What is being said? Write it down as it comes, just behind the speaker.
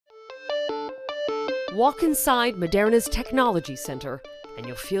Walk inside Moderna's Technology Center, and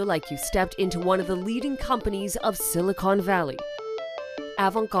you'll feel like you stepped into one of the leading companies of Silicon Valley.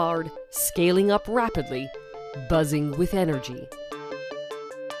 Avant-garde, scaling up rapidly, buzzing with energy.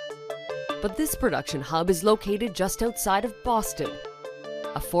 But this production hub is located just outside of Boston,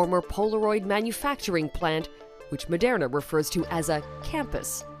 a former Polaroid manufacturing plant, which Moderna refers to as a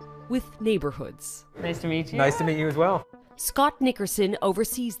campus with neighborhoods. Nice to meet you. Nice to meet you as well. Scott Nickerson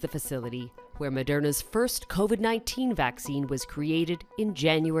oversees the facility, where Moderna's first COVID-19 vaccine was created in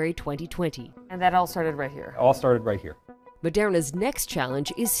January 2020. And that all started right here. All started right here. Moderna's next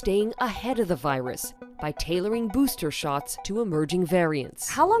challenge is staying ahead of the virus by tailoring booster shots to emerging variants.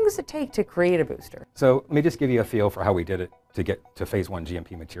 How long does it take to create a booster? So let me just give you a feel for how we did it to get to phase 1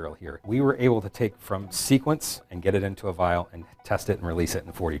 GMP material here. We were able to take from sequence and get it into a vial and test it and release it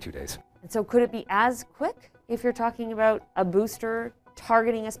in 42 days. And so could it be as quick if you're talking about a booster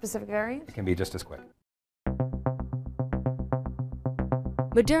targeting a specific variant? It can be just as quick.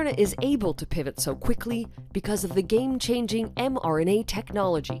 Moderna is able to pivot so quickly because of the game-changing mRNA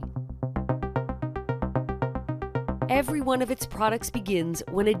technology. Every one of its products begins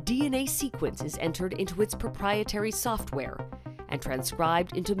when a DNA sequence is entered into its proprietary software and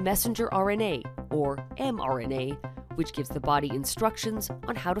transcribed into messenger RNA, or mRNA, which gives the body instructions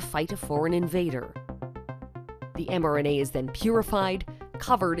on how to fight a foreign invader. The mRNA is then purified,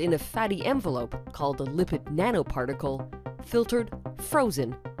 covered in a fatty envelope called a lipid nanoparticle, filtered,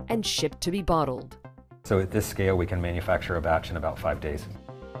 frozen, and shipped to be bottled. So at this scale, we can manufacture a batch in about 5 days.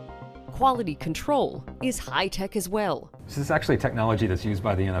 Quality control is high-tech as well. This is actually technology that's used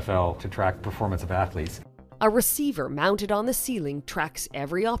by the NFL to track performance of athletes. A receiver mounted on the ceiling tracks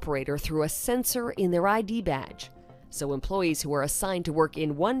every operator through a sensor in their ID badge. So employees who are assigned to work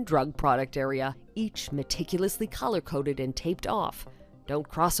in one drug product area, each meticulously color-coded and taped off, don't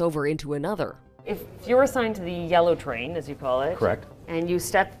cross over into another. If you're assigned to the yellow train, as you call it, Correct. and you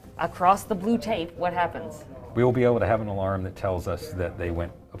step across the blue tape, what happens? We will be able to have an alarm that tells us that they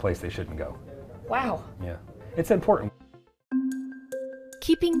went a place they shouldn't go. Wow. Yeah, it's important.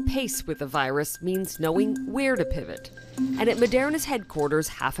 Keeping pace with the virus means knowing where to pivot. And at Moderna's headquarters,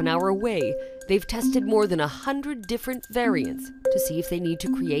 half an hour away, they've tested more than 100 different variants to see if they need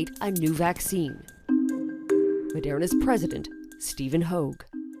to create a new vaccine. Moderna's president, Stephen Hogue.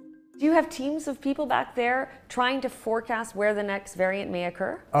 Do you have teams of people back there trying to forecast where the next variant may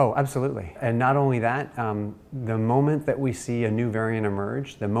occur? Oh, absolutely. And not only that, the moment that we see a new variant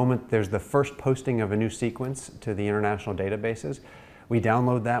emerge, the moment there's the first posting of a new sequence to the international databases, we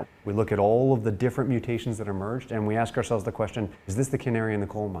download that, we look at all of the different mutations that emerged, and we ask ourselves the question, is this the canary in the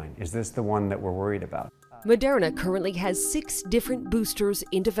coal mine? Is this the one that we're worried about? Moderna currently has 6 different boosters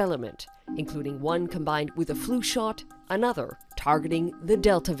in development, including one combined with a flu shot, another targeting the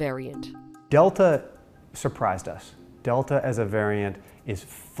Delta variant. Delta surprised us. Delta as a variant is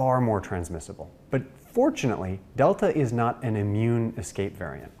far more transmissible. But fortunately, Delta is not an immune escape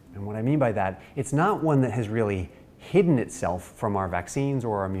variant. And what I mean by that, it's not one that has really hidden itself from our vaccines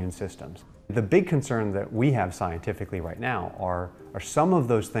or our immune systems. The big concern that we have scientifically right now are some of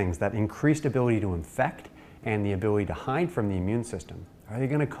those things, that increased ability to infect and the ability to hide from the immune system. Are they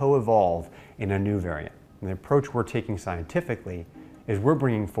going to co-evolve in a new variant? And the approach we're taking scientifically is we're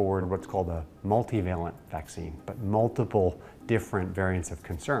bringing forward what's called a multivalent vaccine, but multiple different variants of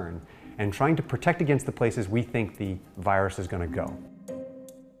concern, and trying to protect against the places we think the virus is going to go.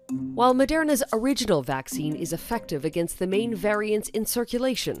 While Moderna's original vaccine is effective against the main variants in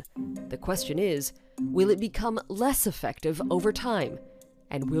circulation, the question is, will it become less effective over time?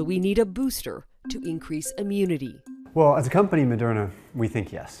 And will we need a booster to increase immunity? Well, as a company, Moderna, we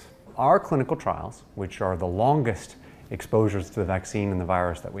think yes. Our clinical trials, which are the longest exposures to the vaccine and the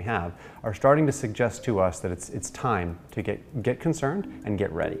virus that we have, are starting to suggest to us that it's time to get concerned and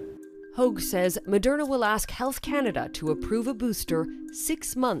get ready. Hogue says Moderna will ask Health Canada to approve a booster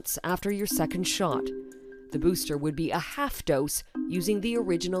 6 months after your second shot. The booster would be a half dose using the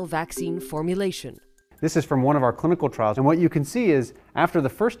original vaccine formulation. This is from one of our clinical trials, and what you can see is after the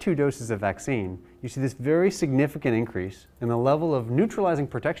first 2 doses of vaccine, you see this very significant increase in the level of neutralizing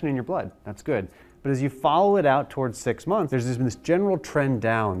protection in your blood. That's good. But as you follow it out towards 6 months, there's this general trend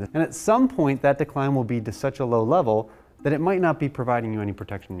down. And at some point, that decline will be to such a low level that it might not be providing you any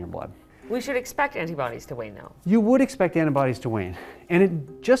protection in your blood. We should expect antibodies to wane now. You would expect antibodies to wane.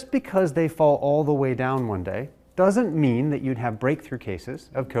 And just because they fall all the way down one day doesn't mean that you'd have breakthrough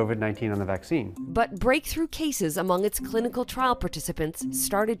cases of COVID-19 on the vaccine. But breakthrough cases among its clinical trial participants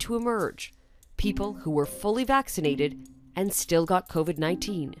started to emerge. People who were fully vaccinated and still got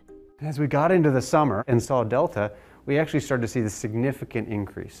COVID-19. As we got into the summer and saw Delta, we actually started to see this significant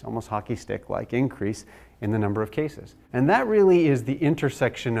increase, almost hockey stick-like increase in the number of cases. And that really is the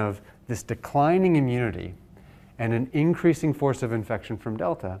intersection of this declining immunity and an increasing force of infection from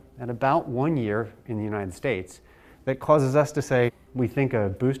Delta at about 1 year in the United States that causes us to say, we think a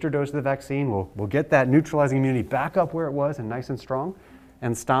booster dose of the vaccine will get that neutralizing immunity back up where it was and nice and strong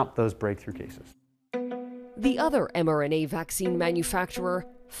and stop those breakthrough cases. The other mRNA vaccine manufacturer,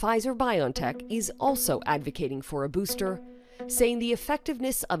 Pfizer-BioNTech, is also advocating for a booster, saying the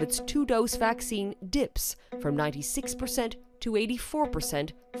effectiveness of its 2-dose vaccine dips from 96% to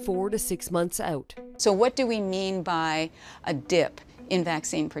 84% 4 to 6 months out. So what do we mean by a dip in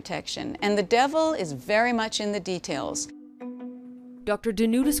vaccine protection? And the devil is very much in the details. Dr.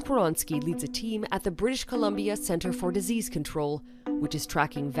 Danuta Skowronski leads a team at the British Columbia Centre for Disease Control, which is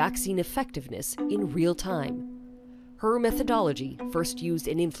tracking vaccine effectiveness in real time. Her methodology, first used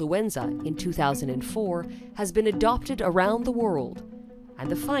in influenza in 2004, has been adopted around the world,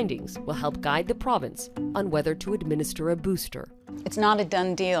 and the findings will help guide the province on whether to administer a booster. It's not a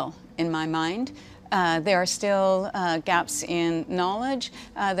done deal in my mind. There are still gaps in knowledge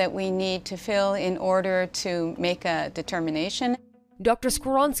that we need to fill in order to make a determination. Dr.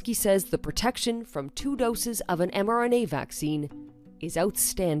 Skowronski says the protection from 2 doses of an mRNA vaccine is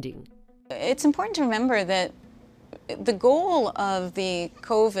outstanding. It's important to remember that the goal of the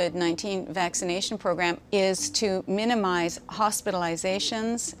COVID-19 vaccination program is to minimize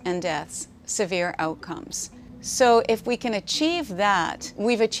hospitalizations and deaths, severe outcomes. So if we can achieve that,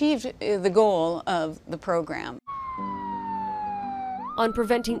 we've achieved the goal of the program. On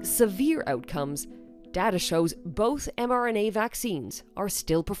preventing severe outcomes, data shows both mRNA vaccines are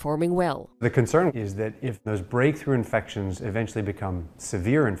still performing well. The concern is that if those breakthrough infections eventually become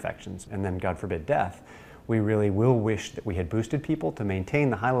severe infections, and then, God forbid, death, we really will wish that we had boosted people to maintain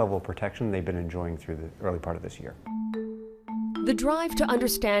the high level of protection they've been enjoying through the early part of this year. The drive to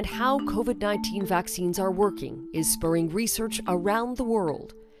understand how COVID-19 vaccines are working is spurring research around the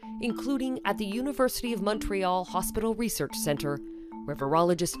world, including at the University of Montreal Hospital Research Centre, where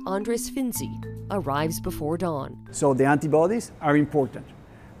virologist Andres Finzi arrives before dawn. So the antibodies are important,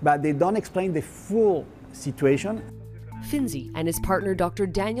 but they don't explain the full situation. Finzi and his partner Dr.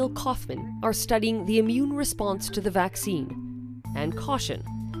 Daniel Kaufman are studying the immune response to the vaccine, and caution,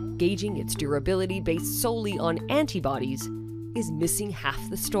 gauging its durability based solely on antibodies, is missing half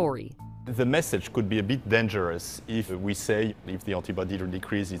the story. The message could be a bit dangerous if we say if the antibody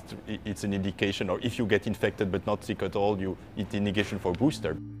decreases, it's an indication, or if you get infected but not sick at all, it's an indication for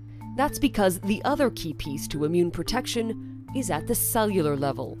booster. That's because the other key piece to immune protection is at the cellular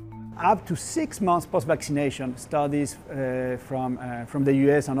level. Up to 6 months post-vaccination, studies from the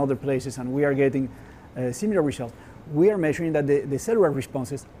US and other places, and we are getting similar results. We are measuring that the cellular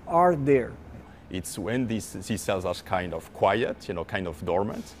responses are there. It's when these cells are kind of quiet, kind of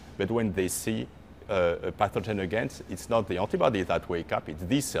dormant, but when they see a pathogen again, it's not the antibodies that wake up, it's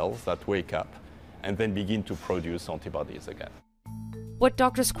these cells that wake up and then begin to produce antibodies again. What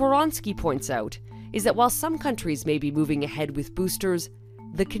Dr. Skowronski points out is that while some countries may be moving ahead with boosters,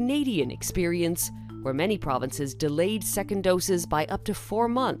 the Canadian experience, where many provinces delayed second doses by up to 4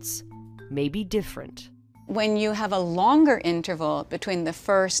 months, may be different. When you have a longer interval between the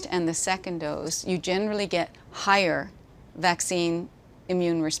first and the second dose, you generally get higher vaccine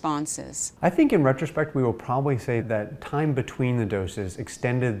immune responses. I think in retrospect we will probably say that time between the doses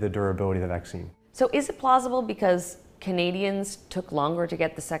extended the durability of the vaccine. So is it plausible because Canadians took longer to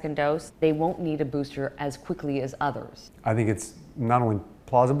get the second dose, they won't need a booster as quickly as others? I think it's not only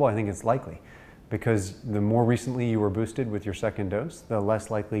plausible, I think it's likely. Because the more recently you were boosted with your second dose, the less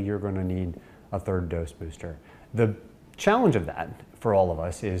likely you're going to need a third dose booster. The challenge of that for all of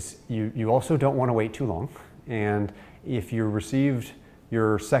us is you also don't want to wait too long. And if you received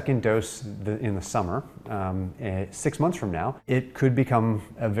your second dose in the summer, 6 months from now, it could become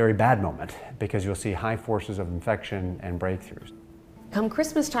a very bad moment because you'll see high forces of infection and breakthroughs. Come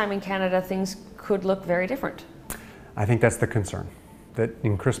Christmas time in Canada, things could look very different. I think that's the concern, that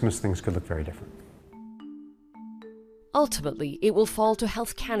in Christmas things could look very different. Ultimately, it will fall to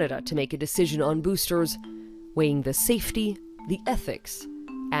Health Canada to make a decision on boosters, weighing the safety, the ethics,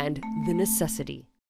 and the necessity.